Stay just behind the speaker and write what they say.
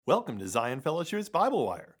Welcome to Zion Fellowship's Bible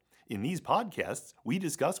Wire. In these podcasts, we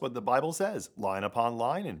discuss what the Bible says, line upon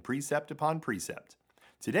line and precept upon precept.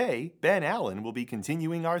 Today, Ben Allen will be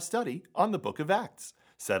continuing our study on the book of Acts.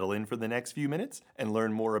 Settle in for the next few minutes and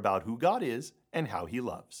learn more about who God is and how He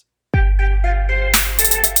loves.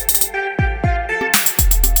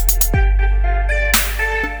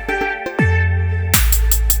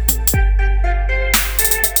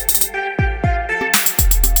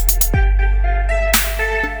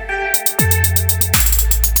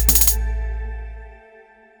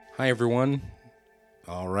 Hi, everyone.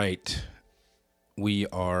 All right. We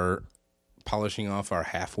are polishing off our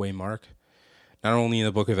halfway mark, not only in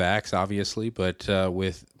the book of Acts, obviously, but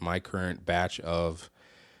with my current batch of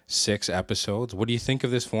 6 episodes. What do you think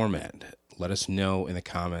of this format? Let us know in the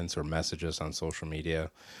comments or message us on social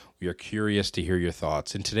media. We are curious to hear your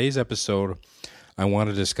thoughts. In today's episode, I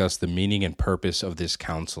want to discuss the meaning and purpose of this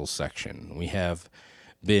council section. We have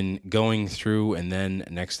been going through, and then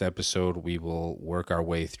next episode we will work our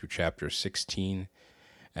way through chapter 16.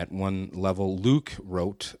 At one level, Luke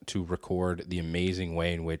wrote to record the amazing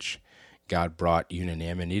way in which God brought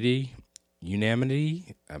unanimity,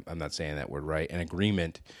 I'm not saying that word right, an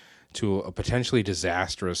agreement to a potentially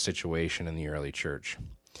disastrous situation in the early church.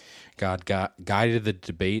 God guided the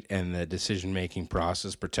debate and the decision-making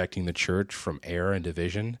process, protecting the church from error and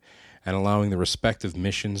division, and allowing the respective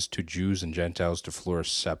missions to Jews and Gentiles to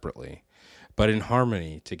flourish separately, but in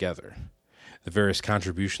harmony together. The various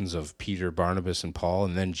contributions of Peter, Barnabas, and Paul,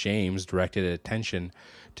 and then James, directed attention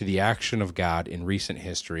to the action of God in recent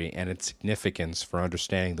history and its significance for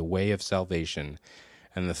understanding the way of salvation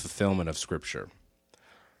and the fulfillment of Scripture,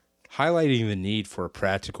 highlighting the need for a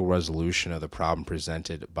practical resolution of the problem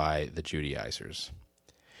presented by the Judaizers.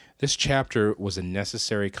 This chapter was a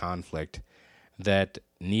necessary conflict that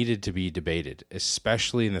needed to be debated,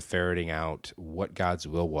 especially in the ferreting out what God's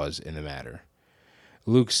will was in the matter.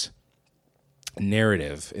 Luke's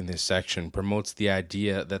narrative in this section promotes the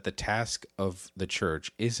idea that the task of the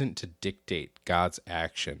church isn't to dictate God's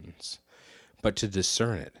actions, but to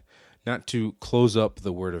discern it, not to close up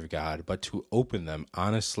the Word of God, but to open them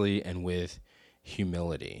honestly and with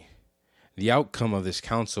humility. The outcome of this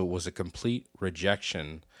council was a complete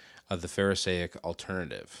rejection of the Pharisaic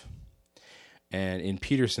alternative. And in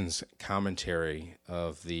Peterson's commentary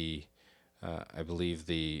of the, I believe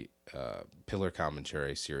the Pillar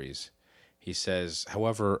Commentary series, he says,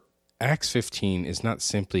 however, Acts 15 is not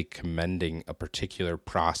simply commending a particular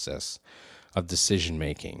process of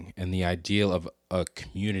decision-making and the ideal of a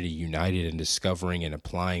community united in discovering and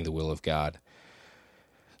applying the will of God.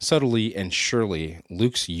 Subtly and surely,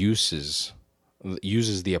 Luke uses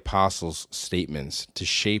the apostles' statements to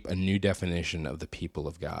shape a new definition of the people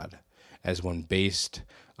of God, as one based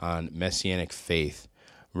on messianic faith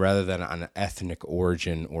rather than on ethnic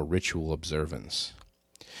origin or ritual observance.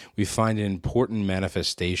 We find an important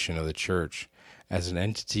manifestation of the church as an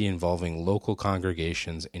entity involving local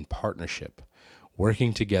congregations in partnership,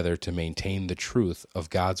 working together to maintain the truth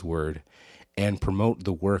of God's word and promote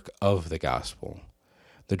the work of the gospel.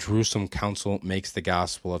 The Jerusalem Council makes the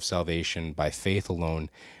gospel of salvation by faith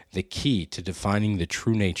alone the key to defining the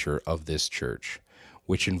true nature of this church,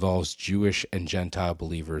 which involves Jewish and Gentile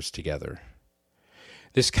believers together.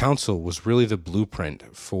 This council was really the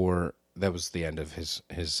blueprint for, that was the end of his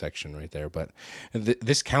section right there, but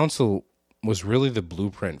this council was really the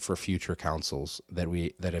blueprint for future councils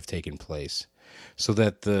that have taken place, so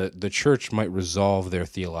that the church might resolve their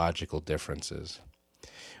theological differences.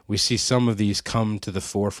 We see some of these come to the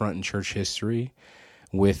forefront in church history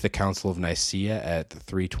with the Council of Nicaea at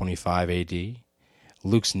 325 AD.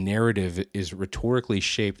 Luke's narrative is rhetorically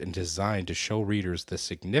shaped and designed to show readers the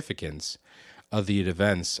significance of the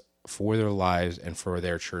events for their lives and for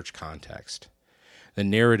their church context. The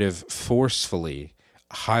narrative forcefully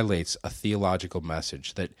highlights a theological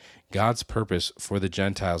message that God's purpose for the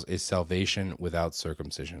Gentiles is salvation without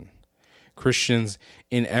circumcision. Christians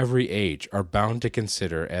in every age are bound to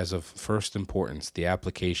consider as of first importance the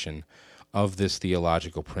application of this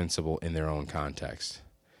theological principle in their own context.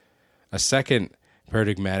 A second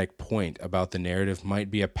paradigmatic point about the narrative might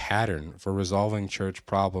be a pattern for resolving church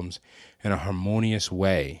problems in a harmonious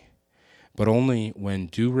way, but only when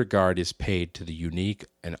due regard is paid to the unique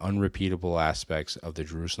and unrepeatable aspects of the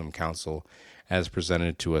Jerusalem Council as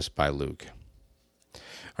presented to us by Luke. All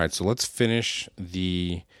right, so let's finish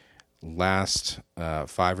the last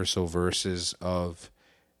 5 or so verses of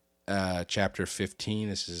chapter 15.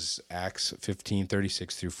 This is Acts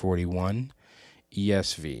 15:36 through 41,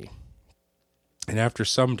 ESV. And after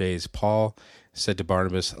some days, Paul said to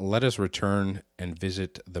Barnabas, "Let us return and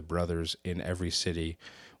visit the brothers in every city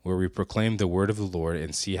where we proclaim the word of the Lord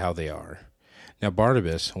and see how they are. Now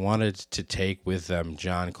Barnabas wanted to take with them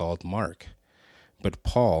John called Mark, but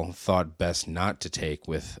Paul thought best not to take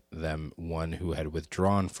with them one who had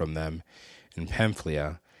withdrawn from them in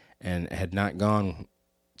Pamphylia and had not gone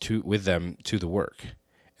with them to the work.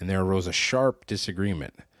 And there arose a sharp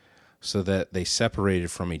disagreement, so that they separated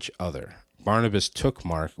from each other. Barnabas took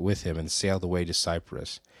Mark with him and sailed away to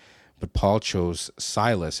Cyprus. But Paul chose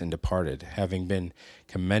Silas and departed, having been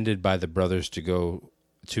commended by the brothers to go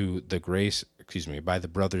to the grace, by the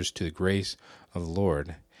brothers to the grace of the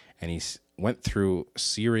Lord. And he went through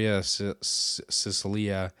Syria,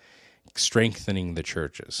 Cilicia, strengthening the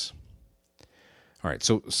churches. All right,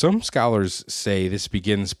 so some scholars say this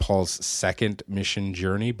begins Paul's second mission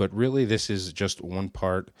journey, but really this is just one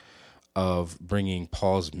part of bringing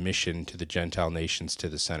Paul's mission to the Gentile nations to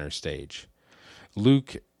the center stage.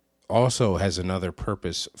 Luke also has another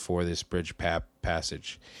purpose for this bridge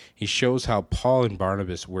passage. He shows how Paul and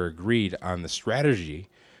Barnabas were agreed on the strategy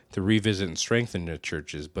to revisit and strengthen the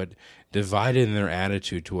churches, but divided in their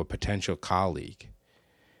attitude to a potential colleague.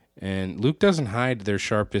 And Luke doesn't hide their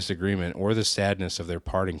sharp disagreement or the sadness of their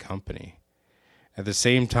parting company. At the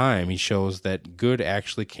same time, he shows that good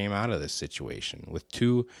actually came out of this situation, with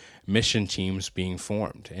two mission teams being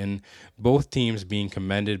formed, and both teams being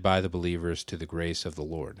commended by the believers to the grace of the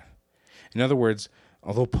Lord. In other words,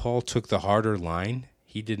 although Paul took the harder line,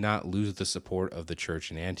 he did not lose the support of the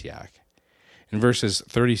church in Antioch. In verses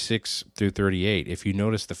 36 through 38, if you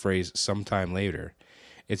notice the phrase sometime later,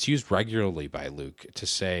 it's used regularly by Luke to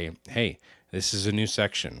say, hey, this is a new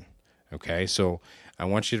section. Okay, so I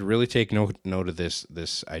want you to really take note of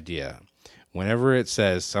this idea. Whenever it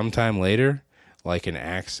says sometime later, like in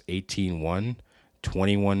Acts 18:1,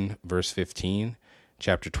 21 verse 15,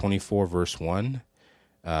 chapter 24 verse 1,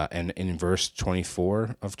 and in verse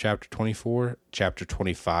 24 of chapter 24, chapter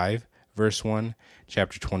 25 verse 1,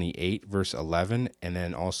 chapter 28 verse 11, and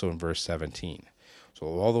then also in verse 17. So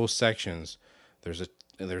all those sections, there's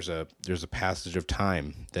a passage of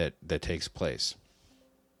time that takes place.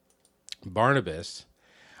 Barnabas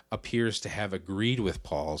appears to have agreed with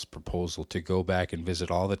Paul's proposal to go back and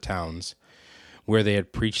visit all the towns where they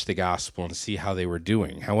had preached the gospel and see how they were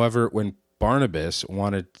doing. However, when Barnabas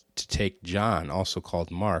wanted to take John, also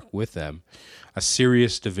called Mark, with them, a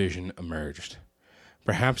serious division emerged.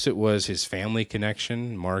 Perhaps it was his family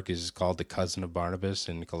connection. Mark is called the cousin of Barnabas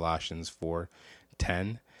in Colossians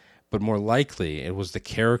 4:10. But more likely, it was the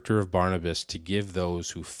character of Barnabas to give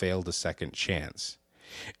those who failed a second chance.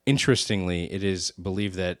 Interestingly, it is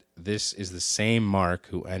believed that this is the same Mark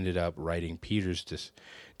who ended up writing Peter's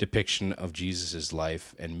depiction of Jesus'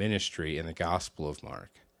 life and ministry in the Gospel of Mark.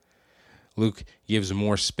 Luke gives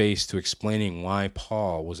more space to explaining why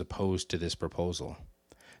Paul was opposed to this proposal,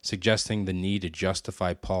 suggesting the need to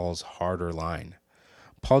justify Paul's harder line.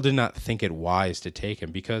 Paul did not think it wise to take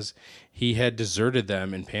him because he had deserted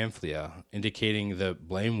them in Pamphylia, indicating the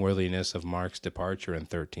blameworthiness of Mark's departure in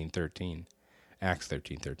Acts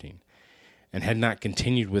 13:13, and had not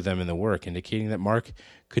continued with them in the work, indicating that Mark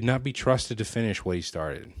could not be trusted to finish what he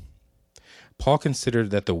started. Paul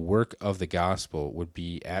considered that the work of the gospel would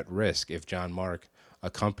be at risk if John Mark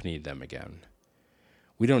accompanied them again.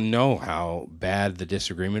 We don't know how bad the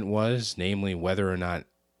disagreement was, namely whether or not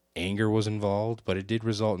anger was involved, but it did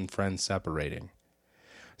result in friends separating.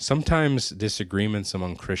 Sometimes disagreements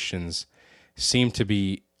among Christians seem to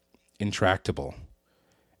be intractable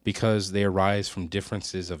because they arise from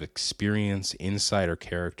differences of experience, insight, or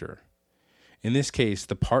character. In this case,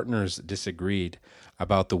 the partners disagreed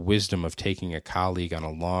about the wisdom of taking a colleague on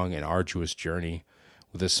a long and arduous journey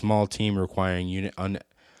with a small team requiring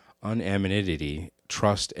unanimity,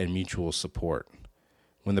 trust, and mutual support,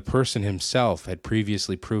 when the person himself had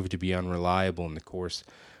previously proved to be unreliable in the course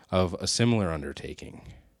of a similar undertaking.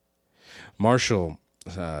 Marshall,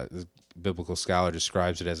 the biblical scholar,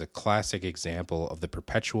 describes it as a classic example of the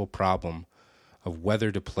perpetual problem of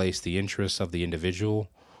whether to place the interests of the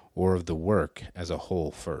individual or of the work as a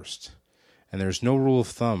whole first, and there's no rule of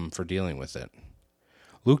thumb for dealing with it.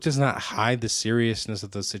 Luke does not hide the seriousness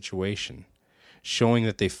of the situation, showing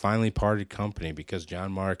that they finally parted company because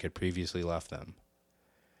John Mark had previously left them.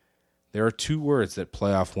 There are two words that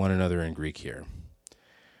play off one another in Greek here.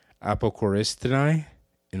 Apokoristonai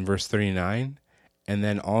in verse 39, and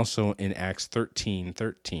then also in Acts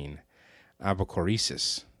 13:13,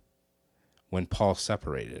 apokoresis, when Paul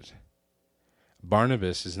separated.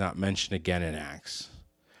 Barnabas is not mentioned again in Acts,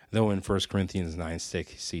 though in 1 Corinthians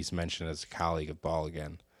 9:6 he's mentioned as a colleague of Paul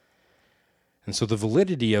again. And so the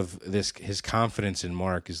validity of his confidence in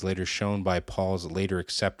Mark is later shown by Paul's later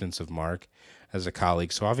acceptance of Mark as a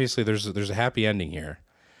colleague. So obviously there's a happy ending here.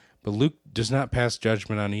 But Luke does not pass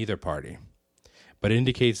judgment on either party, but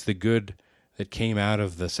indicates the good that came out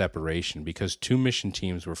of the separation because two mission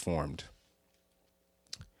teams were formed.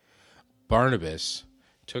 Barnabas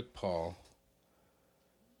took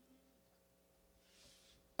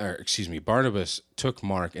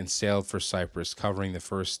Mark and sailed for Cyprus, covering the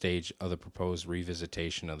first stage of the proposed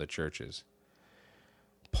revisitation of the churches.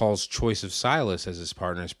 Paul's choice of Silas as his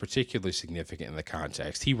partner is particularly significant in the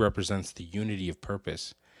context. He represents the unity of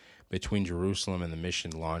purpose between Jerusalem and the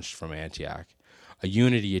mission launched from Antioch, a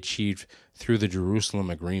unity achieved through the Jerusalem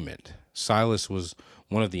Agreement. Silas was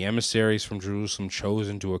one of the emissaries from Jerusalem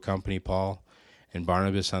chosen to accompany Paul and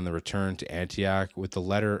Barnabas on the return to Antioch with the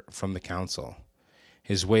letter from the council.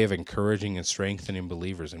 His way of encouraging and strengthening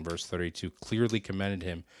believers in verse 32 clearly commended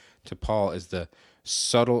him to Paul as the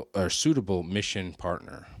suitable mission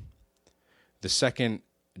partner. The second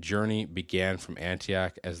journey began from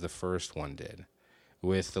Antioch as the first one did,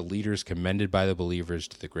 with the leaders commended by the believers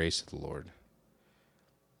to the grace of the Lord.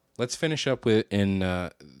 Let's finish up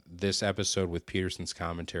in this episode with Peterson's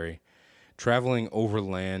commentary. Traveling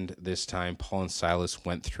overland this time, Paul and Silas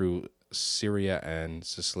went through Syria and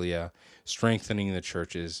Cilicia, strengthening the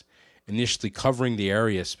churches, initially covering the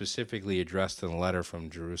area specifically addressed in the letter from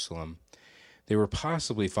Jerusalem. They were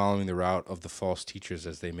possibly following the route of the false teachers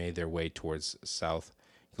as they made their way towards South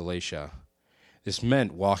Galatia. This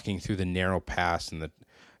meant walking through the narrow pass in the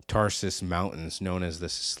Tarsus Mountains known as the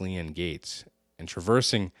Cilician Gates and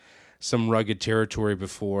traversing some rugged territory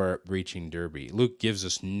before reaching Derbe. Luke gives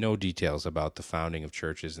us no details about the founding of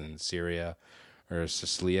churches in Syria or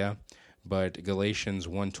Cilicia, but Galatians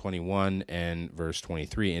 1:21 and verse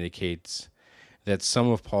 23 indicates that some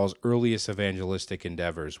of Paul's earliest evangelistic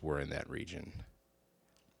endeavors were in that region.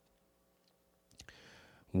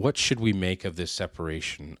 What should we make of this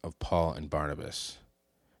separation of Paul and Barnabas?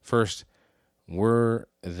 First,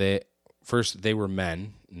 they were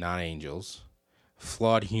men, not angels,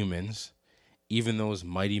 flawed humans. Even those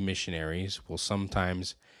mighty missionaries will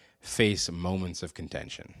sometimes face moments of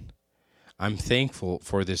contention. I'm thankful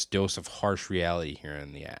for this dose of harsh reality here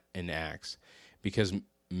in Acts, because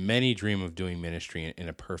many dream of doing ministry in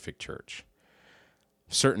a perfect church,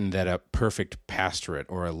 certain that a perfect pastorate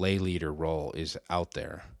or a lay leader role is out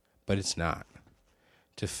there, but it's not.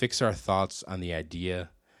 To fix our thoughts on the idea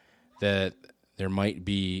that there might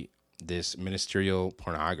be this ministerial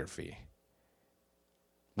pornography,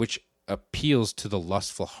 which appeals to the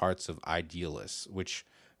lustful hearts of idealists, which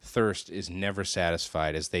thirst is never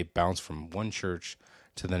satisfied as they bounce from one church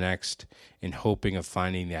to the next in hoping of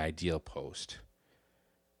finding the ideal post.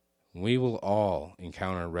 We will all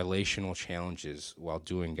encounter relational challenges while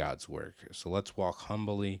doing God's work, so let's walk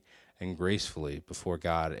humbly and gracefully before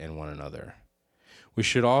God and one another. We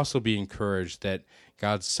should also be encouraged that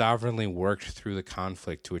God sovereignly worked through the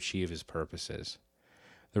conflict to achieve his purposes.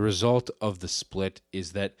 The result of the split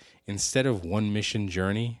is that instead of one mission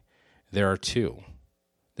journey, there are two.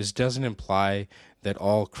 This doesn't imply that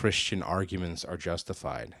all Christian arguments are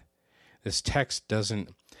justified. This text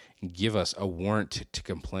doesn't give us a warrant to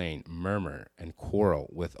complain, murmur, and quarrel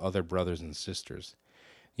with other brothers and sisters.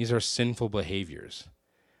 These are sinful behaviors.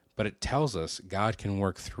 But it tells us God can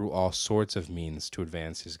work through all sorts of means to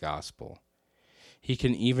advance his gospel. He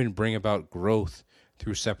can even bring about growth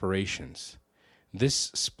through separations.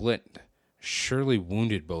 This split surely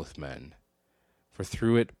wounded both men, for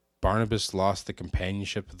through it Barnabas lost the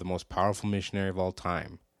companionship of the most powerful missionary of all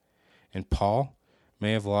time, and Paul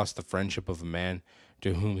may have lost the friendship of a man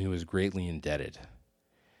to whom he was greatly indebted.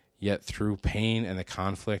 Yet through pain and the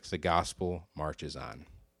conflict, the gospel marches on.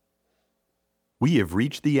 We have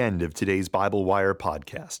reached the end of today's Bible Wire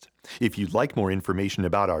podcast. If you'd like more information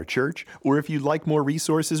about our church, or if you'd like more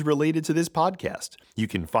resources related to this podcast, you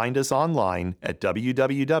can find us online at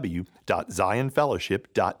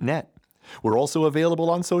www.zionfellowship.net. We're also available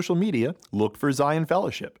on social media. Look for Zion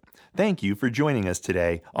Fellowship. Thank you for joining us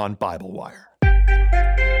today on Bible Wire.